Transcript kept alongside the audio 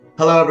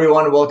Hello,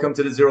 everyone. Welcome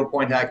to the Zero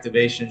Point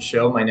Activation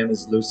Show. My name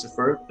is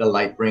Lucifer, the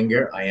Light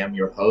Bringer. I am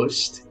your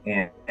host,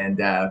 and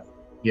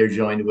you're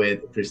joined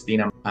with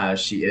Christina.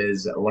 She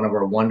is one of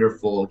our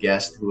wonderful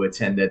guests who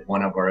attended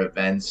one of our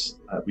events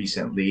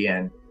recently,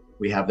 and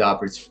we have the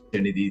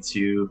opportunity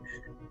to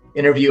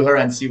interview her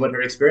and see what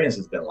her experience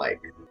has been like.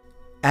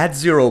 At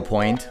Zero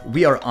Point,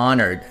 we are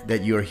honored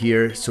that you're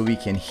here so we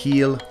can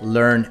heal,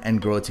 learn,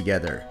 and grow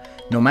together.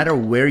 No matter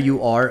where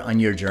you are on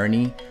your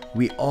journey,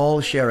 we all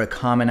share a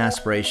common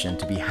aspiration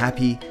to be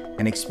happy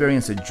and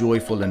experience a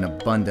joyful and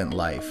abundant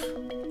life.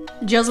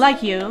 Just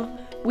like you,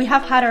 we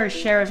have had our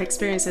share of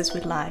experiences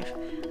with life,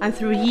 and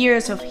through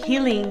years of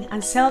healing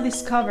and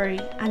self-discovery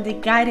and the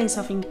guidance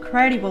of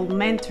incredible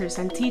mentors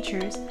and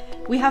teachers,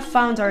 we have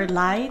found our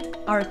light,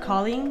 our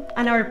calling,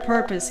 and our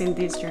purpose in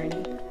this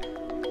journey.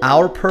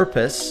 Our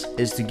purpose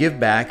is to give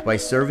back by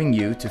serving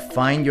you to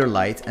find your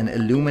light and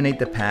illuminate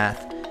the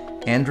path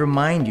and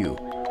remind you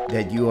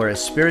that you are a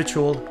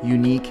spiritual,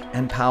 unique,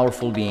 and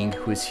powerful being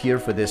who is here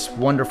for this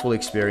wonderful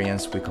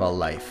experience we call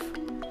life.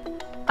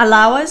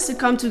 Allow us to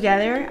come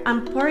together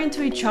and pour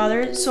into each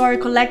other so our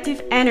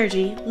collective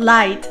energy,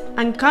 light,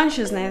 and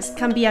consciousness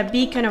can be a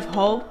beacon of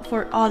hope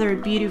for other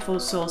beautiful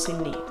souls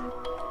in need.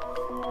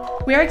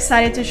 We are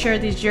excited to share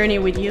this journey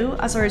with you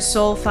as our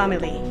soul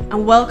family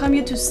and welcome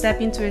you to step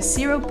into a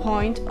zero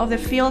point of the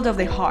field of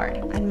the heart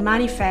and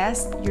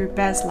manifest your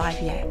best life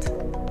yet.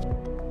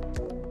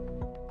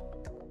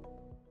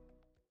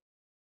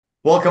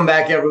 Welcome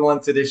back, everyone,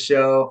 to the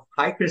show.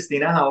 Hi,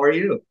 Christina. How are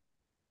you?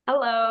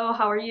 Hello,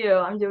 how are you?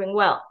 I'm doing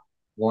well.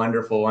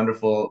 Wonderful,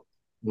 wonderful.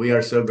 We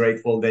are so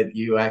grateful that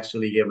you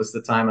actually gave us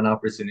the time and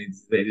opportunity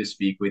today to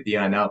speak with you.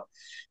 I know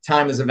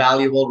time is a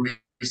valuable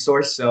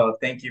resource, so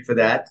thank you for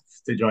that,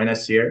 to join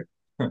us here.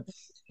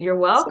 You're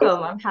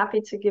welcome. I'm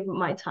happy to give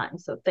my time,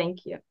 so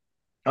thank you.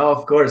 Oh,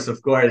 of course,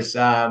 of course.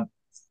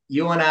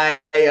 You and I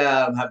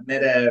have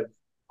met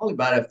probably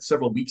about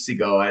several weeks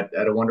ago at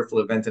a wonderful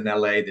event in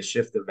LA, the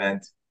Shift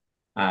event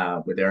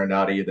with Aaron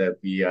Dottie that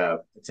we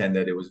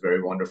attended. It was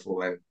very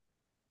wonderful and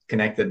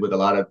connected with a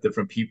lot of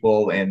different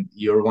people. And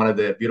you're one of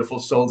the beautiful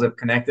souls I've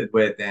connected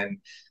with. And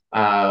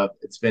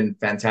it's been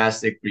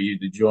fantastic for you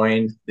to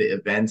join the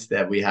event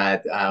that we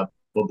had.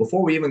 But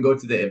before we even go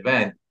to the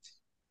event,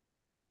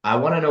 I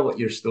want to know what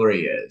your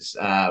story is.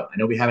 I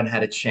know we haven't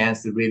had a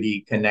chance to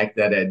really connect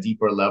at a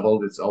deeper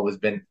level. It's always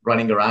been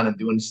running around and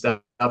doing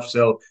stuff.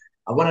 So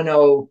I want to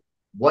know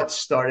what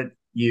started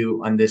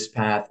you on this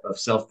path of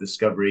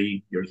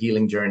self-discovery, your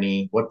healing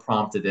journey, what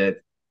prompted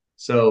it.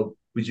 So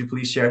would you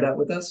please share that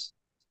with us?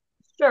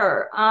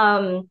 Sure.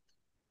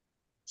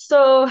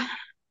 So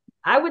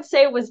I would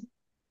say it was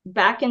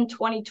back in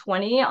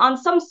 2020. On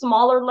some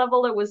smaller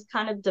level, it was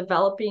kind of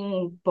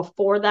developing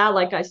before that.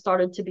 Like I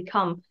started to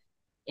become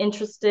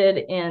interested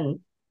in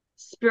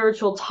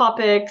spiritual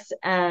topics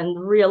and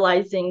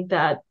realizing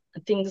that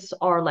things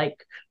are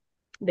like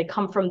they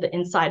come from the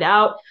inside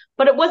out,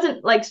 but it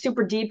wasn't like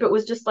super deep. It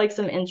was just like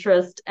some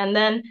interest. And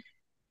then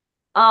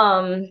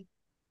I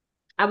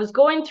was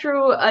going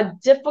through a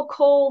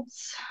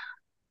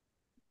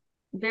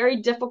very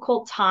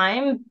difficult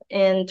time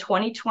in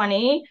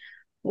 2020,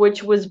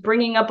 which was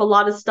bringing up a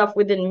lot of stuff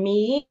within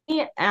me.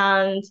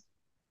 And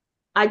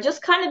I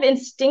just kind of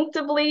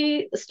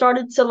instinctively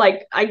started to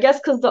I guess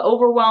because the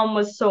overwhelm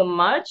was so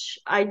much,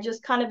 I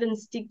just kind of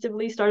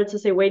instinctively started to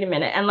say, wait a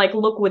minute, and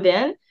look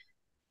within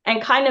and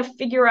kind of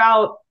figure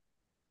out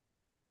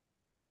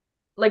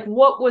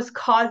what was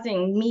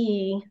causing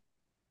me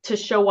to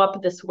show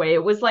up this way.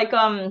 It was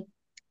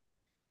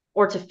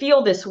or to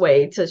feel this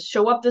way, to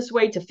show up this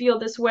way, to feel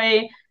this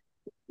way.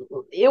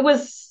 It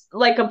was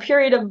like a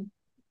period of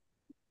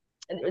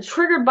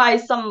triggered by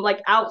some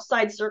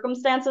outside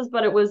circumstances,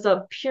 but it was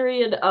a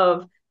period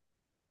of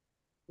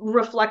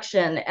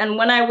reflection. And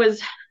when I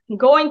was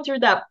going through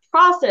that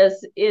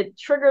process, it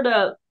triggered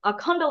a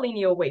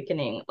Kundalini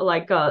awakening,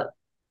 like a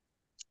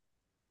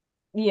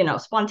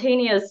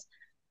spontaneous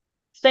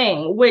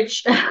thing,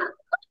 which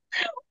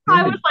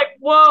I was like,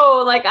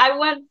 whoa, I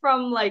went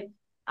from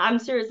I'm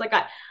serious,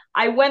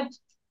 I went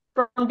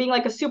from being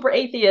a super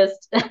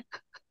atheist,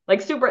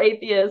 super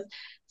atheist,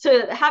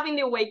 to having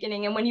the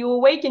awakening. And when you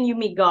awaken, you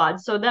meet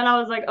God. So then I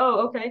was like,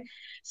 oh, okay.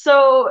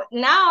 So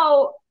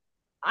now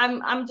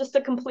I'm just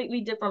a completely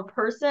different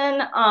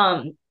person.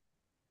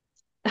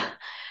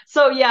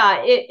 So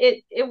yeah,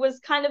 it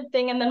was kind of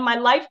thing. And then my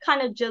life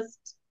kind of just,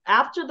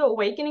 after the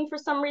awakening, for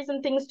some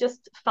reason, things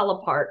just fell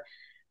apart.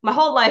 My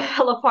whole life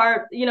fell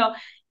apart.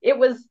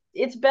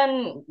 It's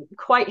been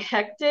quite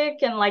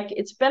hectic, and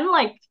it's been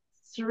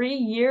 3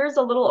 years,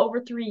 a little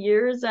over 3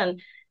 years, and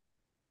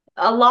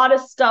a lot of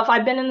stuff.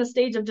 I've been in the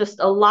stage of just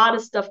a lot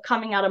of stuff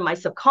coming out of my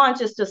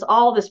subconscious, just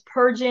all this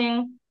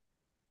purging.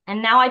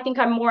 And now I think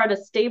I'm more at a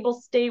stable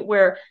state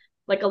where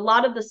a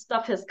lot of the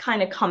stuff has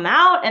kind of come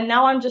out, and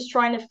now I'm just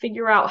trying to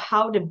figure out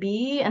how to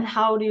be and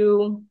how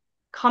to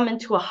come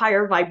into a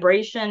higher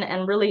vibration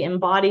and really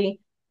embody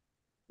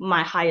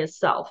my highest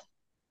self.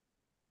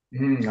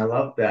 I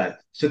love that.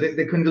 So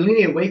the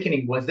Kundalini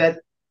awakening, was that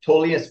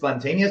totally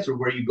spontaneous, or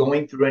were you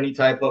going through any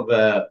type of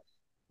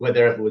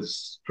whether it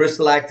was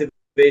crystal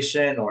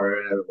activation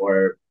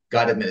or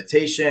guided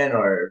meditation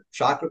or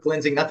chakra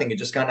cleansing, nothing. It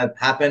just kind of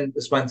happened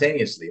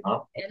spontaneously,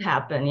 huh? It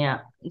happened, yeah,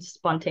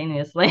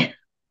 spontaneously.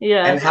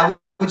 Yeah. And how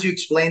would you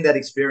explain that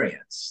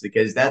experience?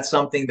 Because that's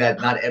something that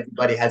not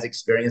everybody has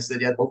experienced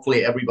it yet. Hopefully,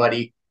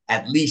 everybody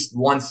at least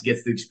once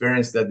gets to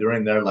experience that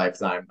during their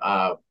lifetime.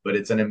 But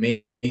it's an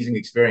amazing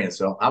experience.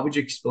 So, how would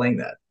you explain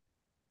that?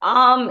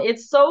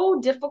 It's so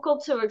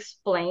difficult to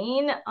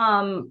explain.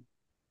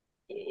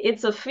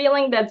 It's a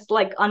feeling that's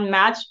like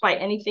unmatched by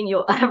anything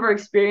you'll ever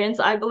experience,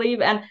 I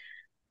believe. And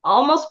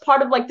almost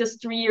part of like this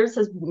 3 years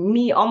has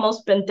me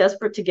almost been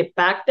desperate to get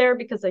back there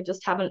because I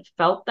just haven't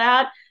felt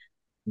that.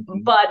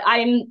 Mm-hmm. But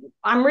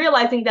I'm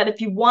realizing that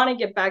if you want to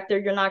get back there,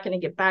 you're not going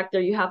to get back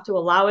there. You have to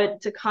allow it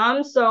to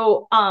come.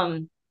 So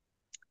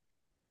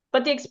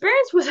but the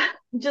experience was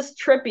just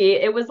trippy.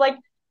 It was like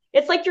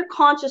it's like your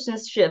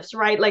consciousness shifts,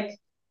 right? Like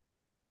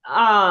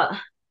uh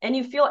and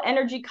you feel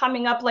energy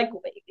coming up, like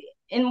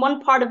in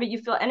one part of it you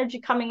feel energy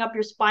coming up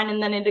your spine,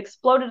 and then it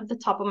exploded at the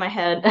top of my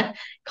head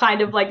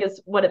kind of like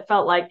is what it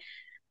felt like.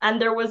 And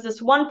there was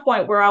this one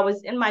point where I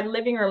was in my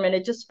living room and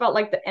it just felt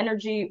like the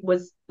energy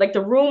was like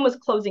the room was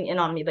closing in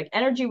on me, like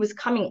energy was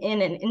coming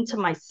in and into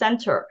my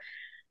center.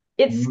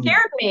 It Mm-hmm.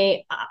 scared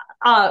me,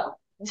 uh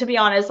to be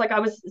honest. Like I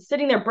was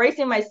sitting there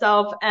bracing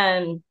myself,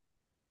 and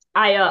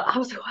I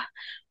was like,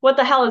 what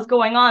the hell is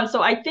going on?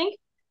 So I think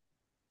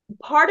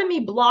part of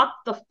me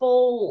blocked the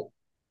full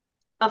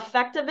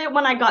effect of it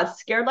when I got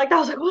scared. Like I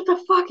was like, what the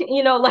fuck?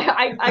 Like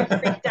I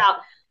freaked out.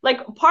 Like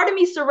part of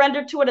me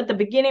surrendered to it at the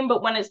beginning,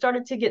 but when it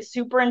started to get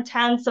super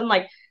intense and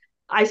like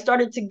I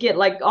started to get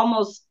like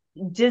almost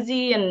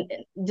dizzy and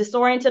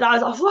disoriented, I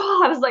was like,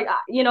 whoa, I was like,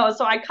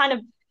 so I kind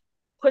of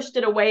pushed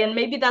it away. And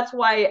maybe that's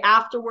why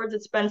afterwards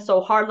it's been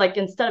so hard. Like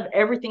instead of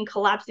everything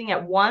collapsing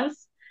at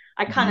once,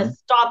 I kind of Mm-hmm.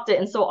 stopped it.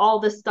 And so all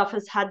this stuff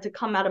has had to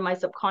come out of my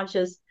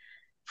subconscious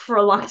for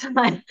a long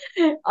time.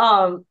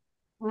 um,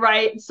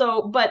 right.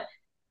 So,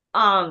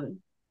 um,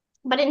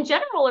 but in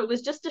general, it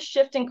was just a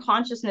shift in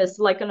consciousness,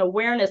 like an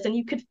awareness, and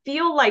you could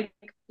feel like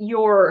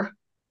your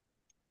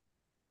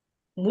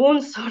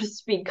wounds, so to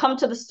speak, come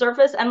to the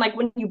surface. And like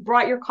when you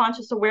brought your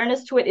conscious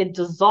awareness to it, it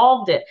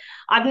dissolved it.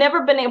 I've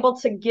never been able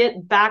to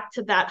get back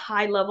to that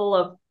high level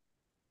of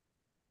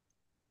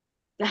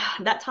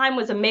that time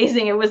was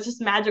amazing. It was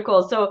just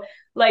magical. So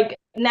like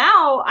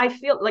now I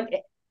feel like,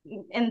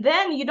 and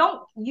then you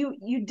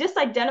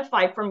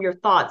disidentify from your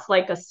thoughts,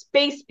 like a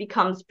space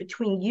becomes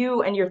between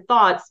you and your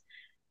thoughts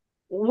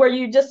where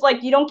you just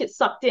like you don't get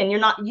sucked in. You're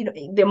not,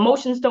 the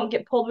emotions don't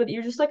get pulled with it.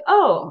 You're just like,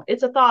 oh,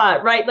 it's a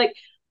thought, right? Like,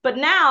 but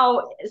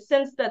now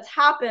since that's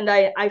happened,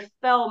 I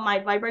fell, my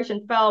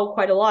vibration fell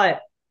quite a lot.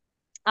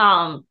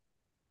 um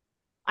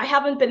I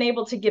haven't been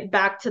able to get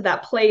back to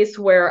that place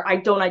where I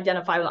don't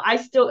identify with. I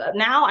still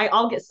now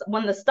I'll get,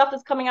 when the stuff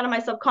is coming out of my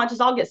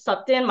subconscious, I'll get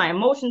sucked in, my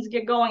emotions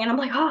get going, and I'm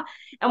like, oh.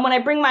 And when I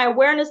bring my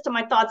awareness to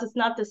my thoughts, it's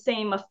not the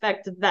same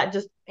effect of that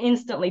just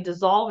instantly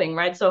dissolving,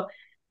 right? So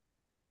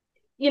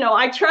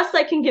I trust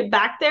I can get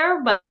back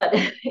there, but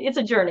it's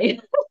a journey.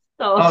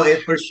 So Oh,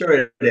 for sure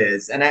it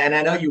is. And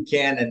I know you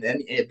can, and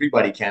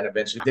everybody can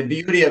eventually. The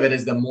beauty of it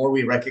is the more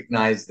we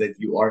recognize that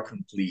you are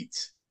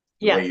complete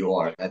the way yes, you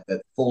are,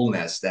 that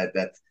fullness, that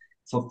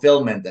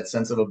fulfillment, that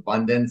sense of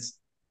abundance,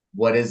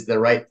 what is the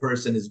right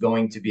person is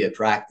going to be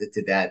attracted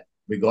to that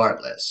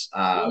regardless.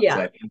 So yeah,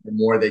 I think the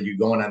more that you're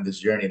going on this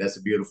journey, that's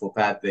a beautiful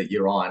path that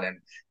you're on,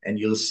 and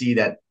you'll see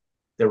that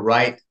the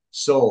right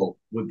soul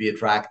would be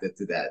attracted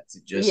to that,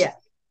 to just yeah,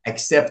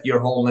 accept your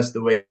wholeness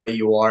the way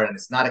you are. And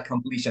it's not a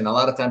completion. A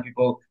lot of time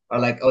people are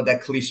like, oh,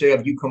 that cliche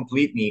of you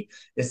complete me.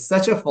 It's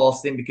such a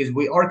false thing because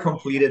we are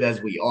completed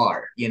as we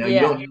are. You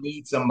yeah, don't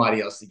need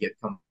somebody else to get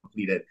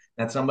completed.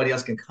 That somebody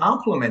else can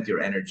complement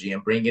your energy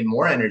and bring in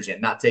more energy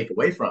and not take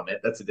away from it.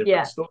 That's a different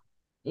yeah, story.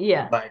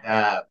 yeah, But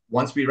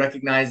once we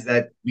recognize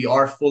that we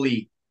are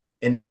fully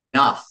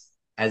enough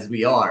as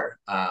we are,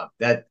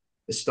 that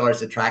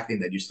starts attracting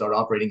that. You start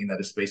operating in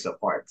that space of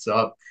heart.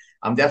 So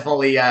I'm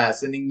definitely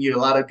sending you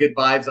a lot of good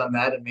vibes on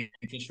that and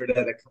making sure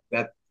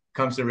that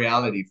comes to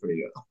reality for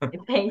you.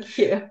 thank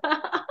you.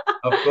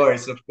 Of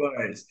course, of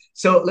course.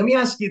 So let me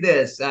ask you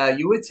this.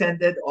 You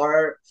attended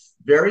our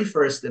very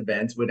first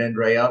event with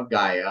Andrea of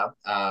Gaia,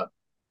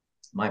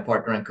 my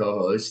partner and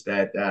co-host,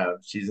 that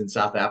she's in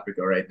South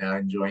Africa right now,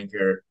 enjoying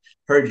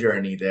her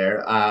journey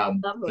there.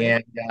 Lovely.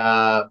 And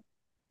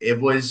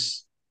it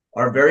was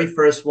our very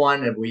first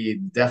one, and we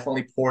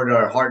definitely poured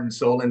our heart and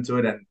soul into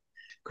it. And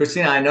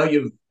Christina, I know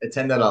you've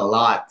attended a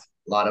lot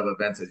of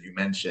events, as you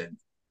mentioned.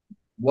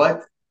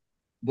 What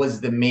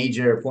was the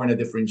major point of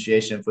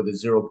differentiation for the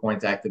 0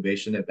 Point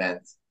activation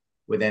event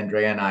with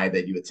Andrea and I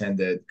that you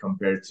attended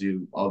compared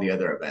to all the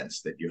other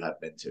events that you have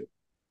been to?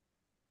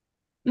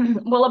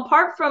 Well,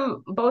 apart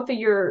from both of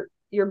your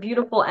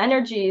beautiful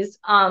energies,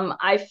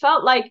 I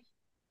felt like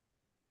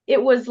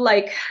it was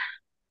like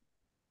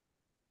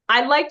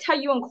I liked how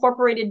you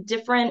incorporated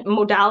different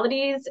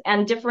modalities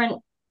and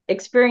different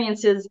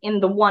experiences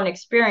in the one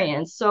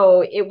experience.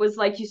 So it was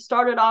like you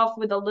started off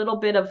with a little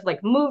bit of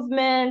like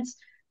movement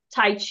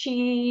Tai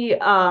Chi,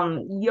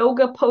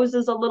 yoga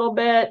poses a little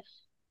bit,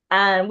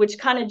 and which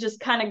kind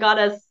of got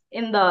us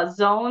in the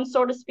zone,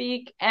 so to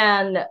speak.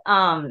 And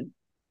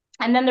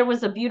then there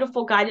was a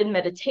beautiful guided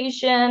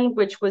meditation,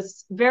 which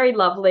was very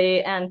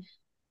lovely. And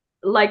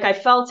like I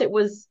felt it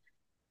was,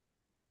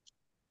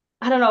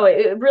 I don't know,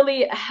 it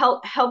really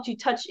helped you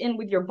touch in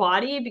with your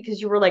body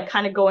because you were like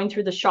kind of going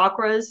through the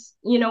chakras,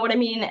 you know what I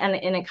mean? And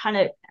it kind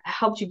of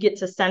helped you get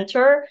to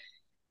center.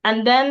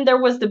 And then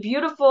there was the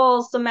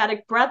beautiful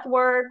somatic breath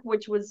work,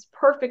 which was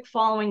perfect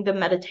following the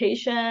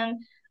meditation.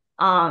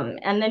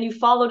 And then you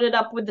followed it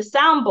up with the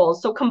sound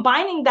bowls. So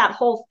combining that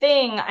whole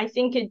thing, I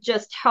think it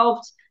just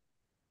helped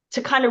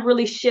to kind of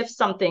really shift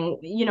something,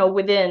 you know,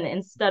 within,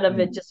 instead of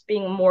it just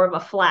being more of a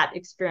flat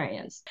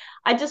experience.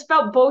 I just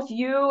felt both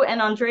you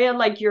and Andrea,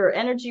 like your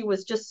energy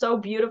was just so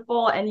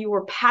beautiful and you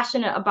were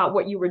passionate about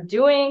what you were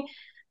doing.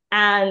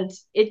 And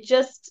it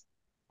just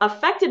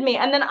affected me.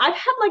 And then I've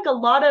had like a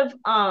lot of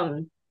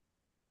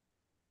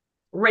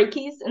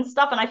Reikis and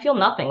stuff, and I feel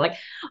nothing. Like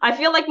I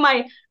feel like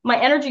my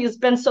energy has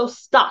been so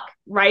stuck,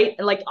 right?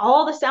 Like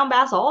all the sound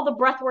baths, all the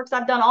breath works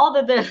I've done, all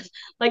the this,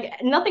 like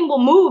nothing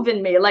will move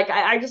in me. Like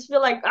I just feel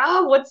like,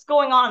 oh, what's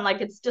going on?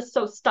 Like it's just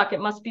so stuck.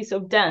 It must be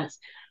so dense.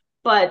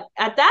 But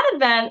at that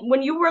event,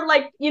 when you were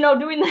like, you know,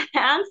 doing the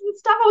hands and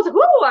stuff, I was like,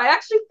 ooh, I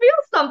actually feel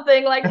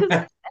something. Like his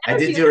I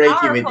energy did is do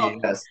Reiki with powerful.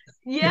 you, yes.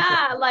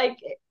 Yeah, like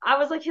I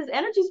was like, his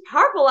energy's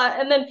powerful.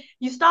 And then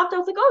you stopped. I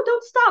was like, oh,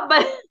 don't stop.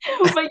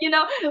 But you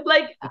know,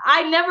 like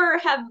I never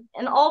have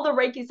in all the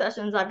Reiki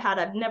sessions I've had,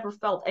 I've never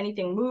felt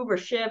anything move or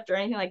shift or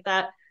anything like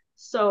that.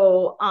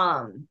 So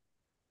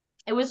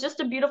it was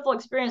just a beautiful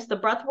experience. The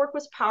breath work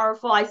was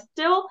powerful. I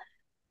still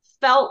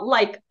felt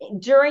like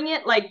during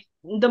it, like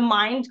the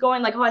mind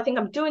going like, oh, I think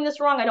I'm doing this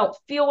wrong. I don't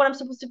feel what I'm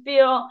supposed to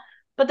feel.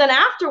 But then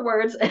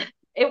afterwards,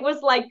 it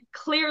was like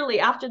clearly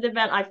after the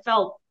event, I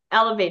felt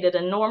elevated.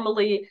 And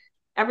normally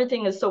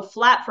everything is so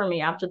flat for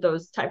me after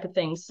those type of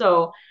things.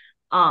 So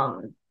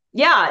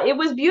yeah, it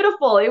was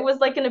beautiful. It was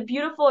like a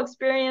beautiful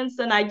experience.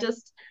 And I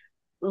just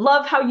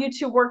love how you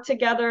two work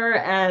together.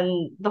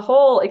 And the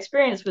whole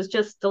experience was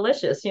just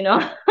delicious, you know?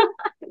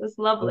 It was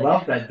I lovely.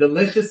 love that.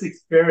 Delicious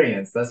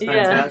experience. That's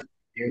Yeah. fantastic.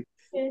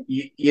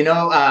 You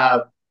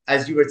know,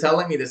 as you were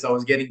telling me this, I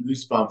was getting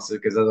goosebumps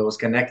because I was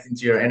connecting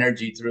to your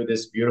energy through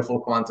this beautiful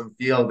quantum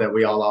field that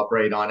we all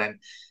operate on. And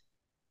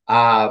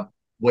uh,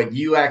 what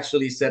you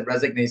actually said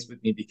resonates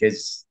with me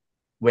because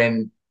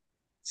when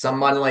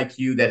someone like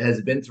you that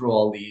has been through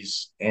all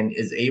these and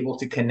is able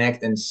to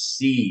connect and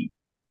see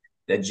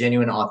the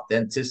genuine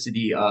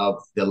authenticity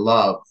of the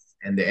love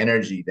and the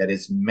energy that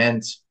is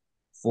meant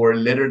for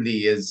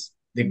literally is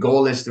the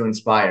goal is to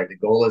inspire. The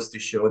goal is to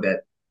show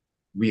that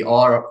we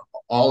are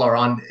all are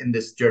on in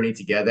this journey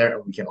together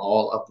and we can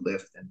all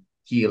uplift and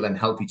heal and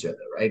help each other,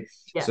 right?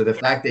 Yeah. So the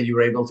fact that you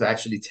were able to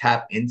actually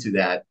tap into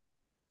that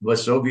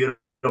was so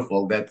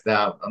beautiful that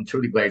I'm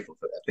truly grateful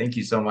for that. Thank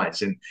you so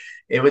much. And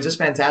it was just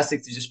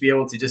fantastic to just be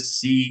able to just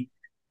see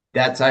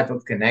that type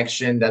of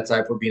connection, that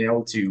type of being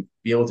able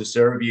to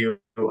serve you.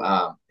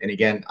 And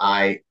again,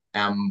 I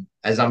am,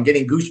 as I'm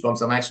getting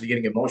goosebumps, I'm actually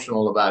getting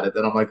emotional about it.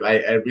 And I'm like,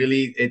 I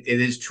really, it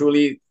is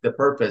truly the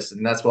purpose.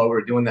 And that's why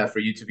we're doing that, for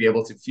you to be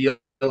able to feel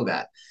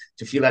that,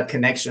 to feel that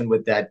connection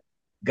with that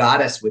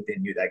goddess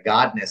within you, that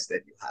godness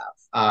that you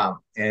have.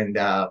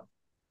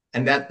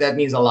 And that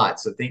means a lot.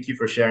 So thank you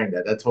for sharing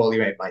that. That totally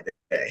made my day.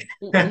 I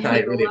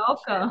You're really appreciate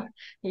welcome.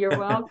 You're it.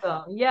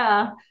 welcome.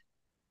 Yeah.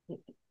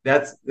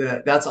 That's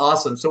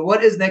awesome. So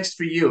what is next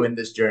for you in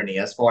this journey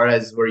as far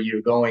as where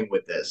you're going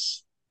with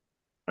this?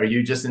 Are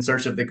you just in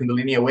search of the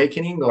Kundalini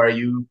awakening, or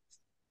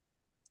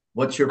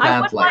what's your I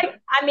path would like?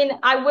 like, I mean,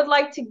 I would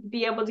like to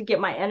be able to get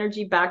my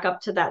energy back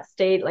up to that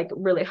state, like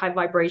really high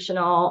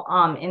vibrational,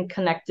 and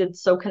connected,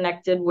 so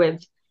connected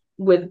with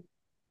with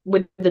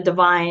the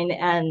divine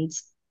and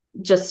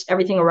just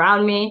everything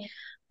around me.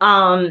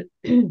 Um,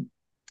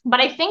 but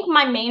I think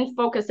my main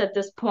focus at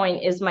this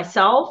point is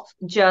myself,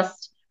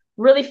 just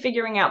really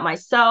figuring out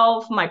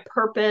myself, my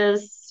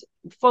purpose,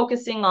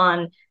 focusing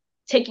on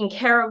taking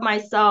care of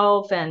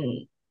myself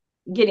and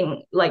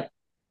getting like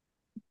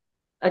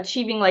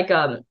achieving like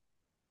a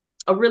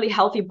really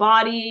healthy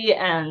body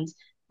and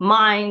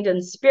mind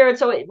and spirit.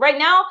 So right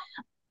now,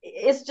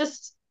 it's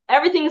just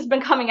everything has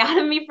been coming out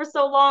of me for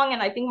so long,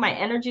 and I think my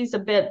energy is a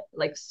bit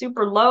like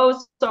super low.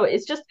 So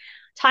it's just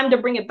time to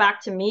bring it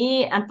back to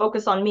me and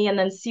focus on me, and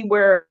then see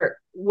where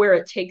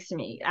it takes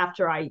me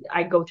after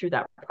I go through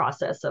that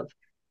process of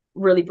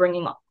really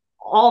bringing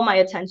all my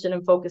attention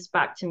and focus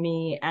back to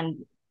me and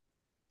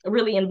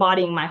really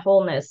embodying my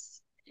wholeness.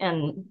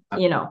 And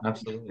you know,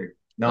 Absolutely.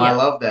 No, I yeah.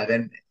 love that.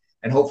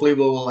 And hopefully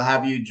we'll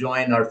have you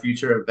join our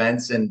future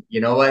events. And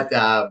you know what?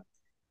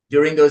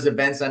 During those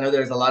events, I know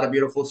there's a lot of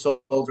beautiful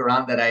souls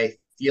around that I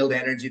feel the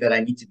energy that I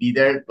need to be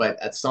there. But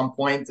at some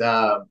point,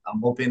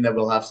 I'm hoping that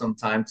we'll have some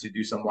time to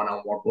do some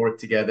one-on-one work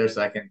together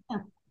so I can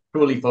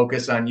truly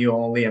focus on you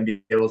only and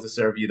be able to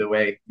serve you the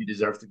way you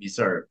deserve to be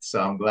served. So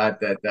I'm glad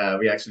that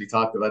we actually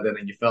talked about that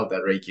and you felt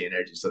that Reiki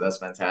energy. So that's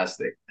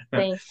fantastic.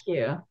 Thank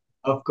you.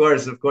 Of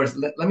course, of course.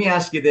 Let me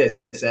ask you this: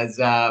 as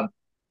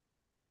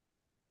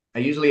I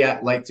usually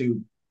like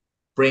to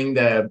bring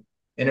the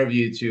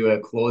interview to a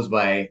close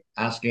by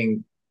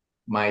asking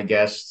my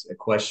guests a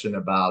question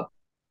about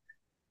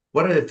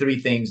what are the three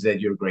things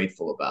that you're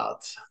grateful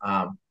about?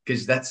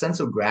 Because that sense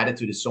of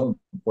gratitude is so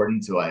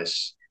important to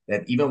us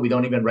that even we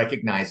don't even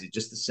recognize it.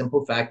 Just the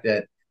simple fact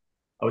that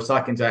I was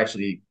talking to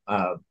actually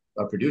our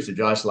producer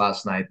Josh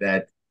last night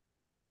that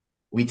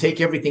we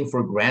take everything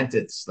for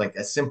granted. It's like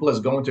as simple as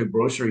going to a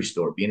grocery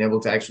store, being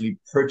able to actually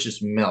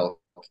purchase milk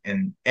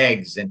and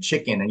eggs and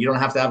chicken, and you don't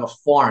have to have a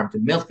farm to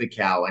milk the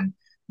cow and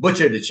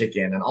butcher the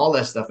chicken and all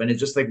that stuff. And it's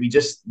just like we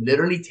just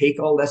literally take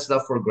all that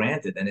stuff for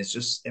granted, and it's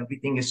just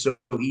everything is so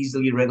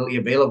easily, readily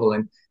available.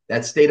 And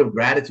that state of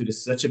gratitude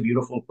is such a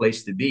beautiful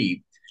place to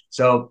be.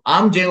 So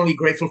I'm genuinely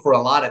grateful for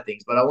a lot of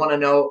things, but I want to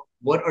know,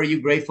 what are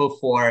you grateful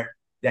for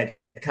that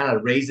kind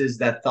of raises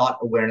that thought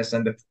awareness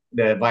and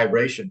the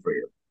vibration for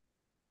you?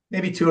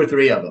 Maybe two or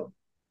three of them.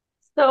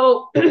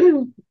 So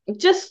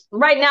just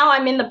right now,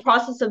 I'm in the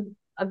process of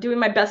doing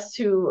my best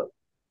to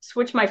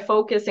switch my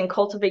focus and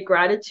cultivate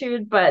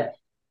gratitude. But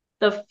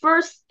the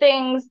first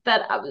things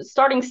that I was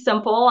starting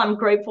simple, I'm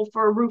grateful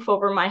for a roof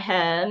over my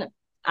head.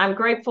 I'm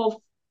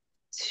grateful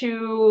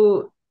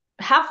to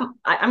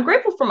I'm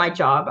grateful for my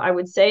job, I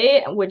would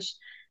say, which,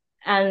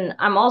 and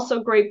I'm also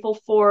grateful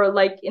for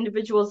like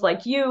individuals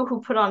like you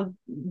who put on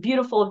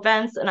beautiful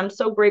events. And I'm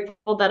so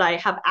grateful that I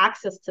have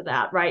access to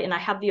that, right? And I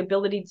have the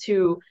ability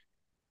to,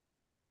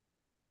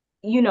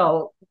 you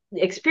know,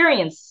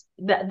 experience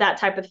that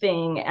type of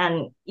thing.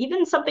 And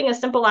even something as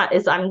simple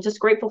as I'm just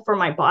grateful for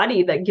my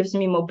body that gives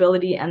me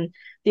mobility and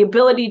the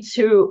ability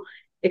to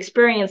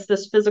experience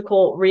this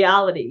physical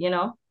reality, you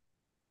know?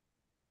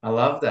 I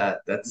love that.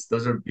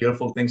 Those are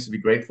beautiful things to be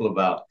grateful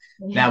about.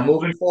 Yeah. Now,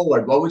 moving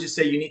forward, what would you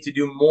say you need to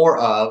do more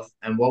of,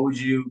 and what would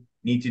you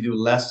need to do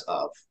less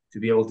of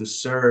to be able to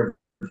serve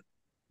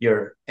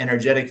your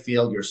energetic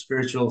field, your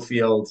spiritual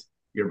field,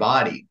 your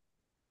body?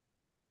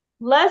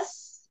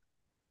 Less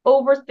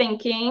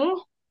overthinking,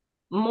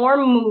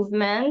 more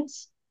movement,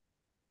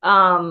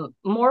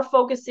 more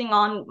focusing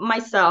on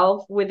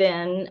myself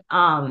within,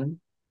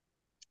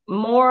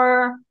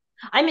 more,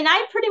 I mean,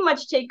 I pretty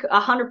much take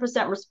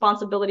 100%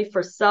 responsibility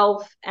for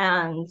self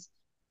and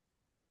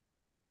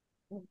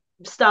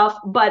stuff,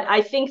 but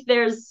I think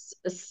there's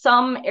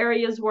some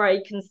areas where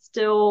I can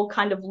still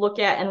kind of look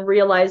at and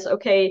realize,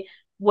 okay,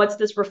 what's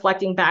this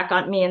reflecting back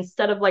on me,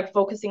 instead of like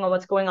focusing on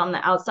what's going on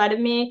the outside of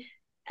me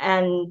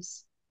and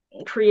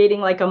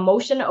creating like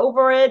emotion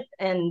over it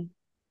and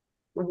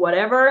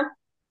whatever.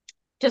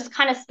 Just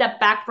kind of step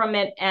back from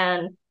it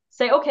and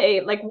say,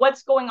 okay, like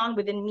what's going on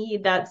within me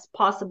that's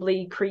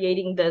possibly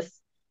creating this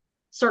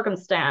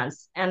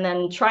circumstance, and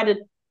then try to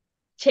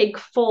take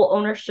full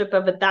ownership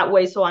of it that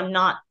way. So I'm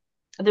not,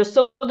 there's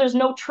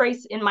no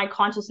trace in my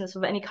consciousness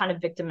of any kind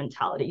of victim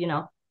mentality, you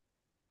know?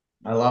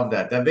 I love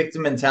that. That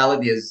victim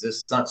mentality is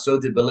just not so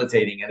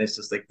debilitating. And it's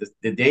just like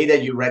the day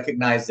that you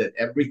recognize that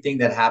everything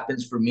that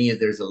happens for me,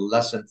 there's a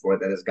lesson for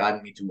it that has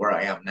gotten me to where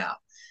I am now.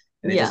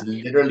 And it Yeah. just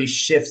literally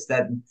shifts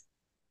that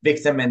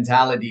victim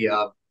mentality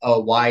of, oh,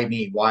 why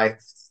me? Why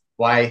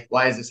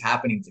is this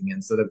happening to me?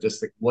 Instead of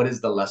just like, what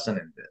is the lesson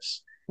in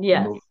this? And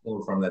Yes. move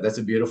forward from that. That's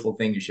a beautiful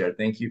thing you shared.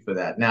 Thank you for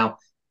that. Now,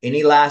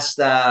 any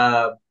last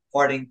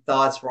parting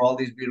thoughts for all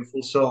these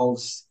beautiful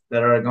souls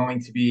that are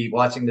going to be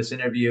watching this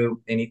interview?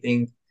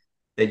 Anything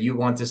that you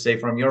want to say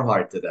from your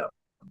heart to them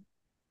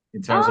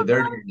in terms of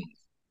their journey?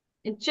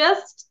 It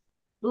just,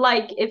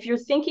 like, if you're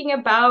thinking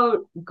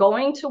about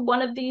going to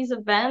one of these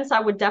events, I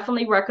would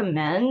definitely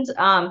recommend,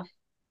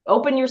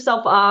 open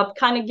yourself up,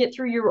 kind of get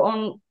through your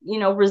own, you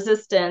know,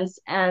 resistance,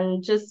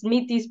 and just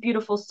meet these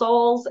beautiful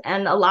souls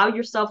and allow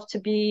yourself to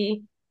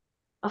be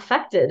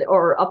affected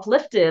or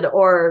uplifted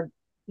or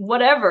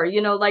whatever,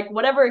 you know, like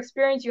whatever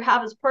experience you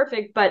have is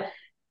perfect. But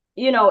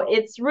you know,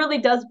 it's really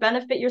does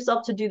benefit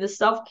yourself to do the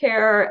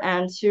self-care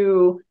and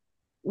to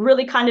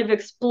really kind of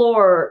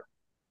explore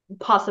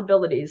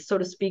possibilities, so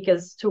to speak,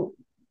 as to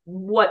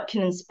what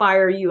can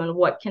inspire you and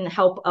what can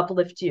help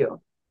uplift you.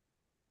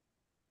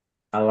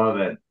 I love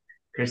it.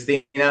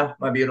 Christina,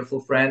 my beautiful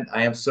friend,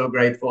 I am so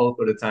grateful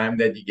for the time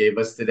that you gave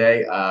us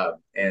today,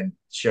 and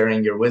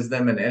sharing your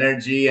wisdom and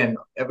energy and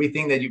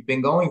everything that you've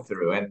been going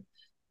through and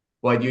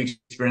what you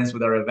experienced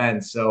with our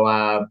event.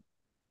 So,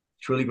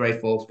 truly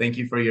grateful. Thank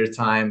you for your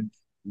time.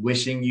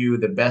 Wishing you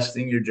the best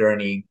in your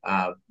journey.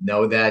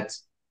 Know that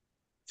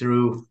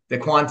through the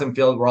quantum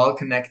field, we're all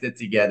connected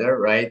together,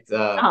 right?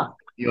 Uh-huh.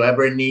 If you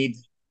ever need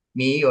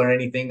me or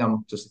anything,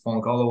 I'm just a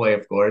phone call away,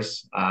 of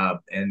course.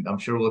 And I'm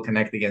sure we'll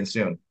connect again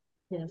soon.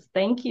 Yes,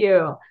 thank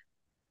you.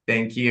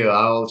 Thank you.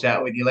 I'll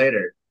chat with you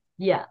later.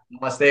 Yeah.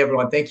 Namaste,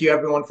 everyone. Thank you,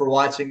 everyone, for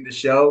watching the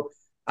show.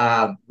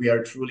 We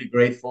are truly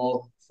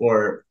grateful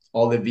for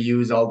all the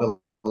views, all the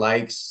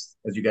likes,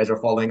 as you guys are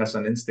following us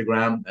on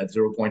Instagram at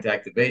Zero Point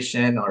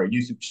Activation. Our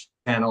YouTube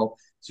channel,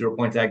 Zero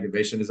Point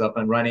Activation, is up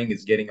and running.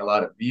 It's getting a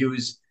lot of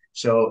views.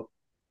 So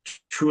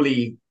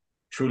truly,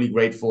 truly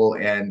grateful,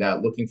 and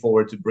looking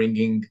forward to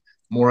bringing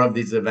more of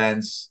these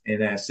events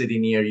in a city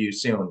near you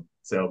soon.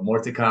 So more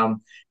to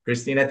come.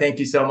 Christina, thank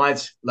you so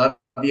much. Love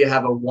you.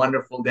 Have a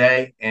wonderful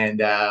day,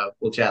 and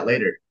we'll chat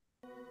later.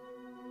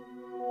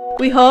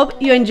 We hope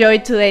you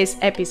enjoyed today's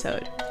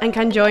episode and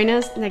can join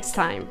us next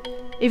time.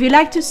 If you'd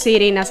like to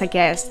sit in as a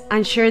guest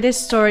and share the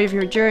story of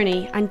your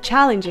journey and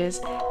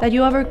challenges that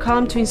you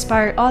overcome to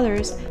inspire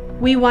others,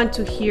 we want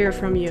to hear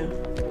from you.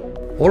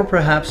 Or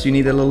perhaps you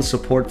need a little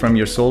support from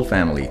your soul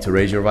family to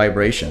raise your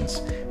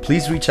vibrations.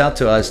 Please reach out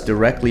to us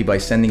directly by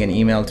sending an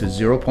email to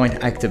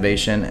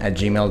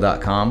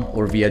zeropointactivation@gmail.com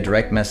or via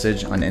direct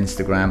message on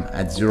Instagram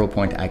at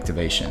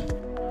zeropointactivation.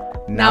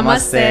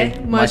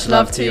 Namaste. Much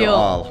love to you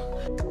all.